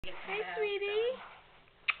sweetie.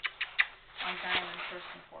 On Diamond first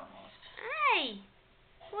and foremost. Hi.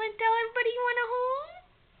 Want to tell everybody you want a home?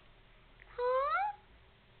 Huh?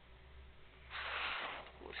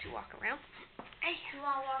 Will she walk around? Hey, you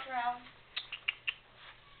want to walk around?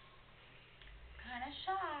 Kind of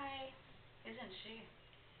shy, isn't she?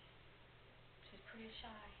 She's pretty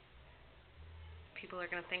shy. People are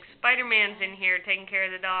going to think Spider-Man's in here taking care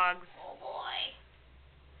of the dogs. Oh boy.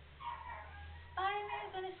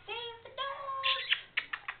 Spider-Man's gonna save the dogs.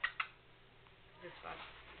 This spot.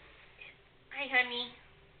 Hi, honey.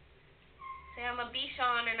 Say I'm a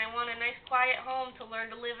Bichon and I want a nice quiet home to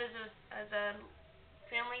learn to live as a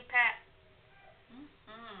family pet.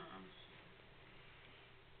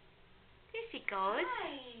 There she goes.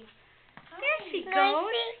 Hi. There she Hi.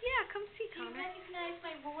 goes. Yeah, come see, Do you Connor. recognize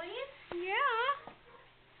my voice? Yeah.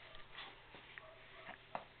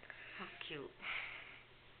 How cute.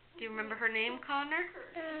 Do you remember her name, Connor?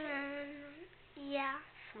 Yeah.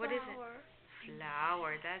 What is it?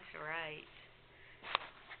 Flower, that's right.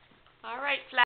 All right, Flower.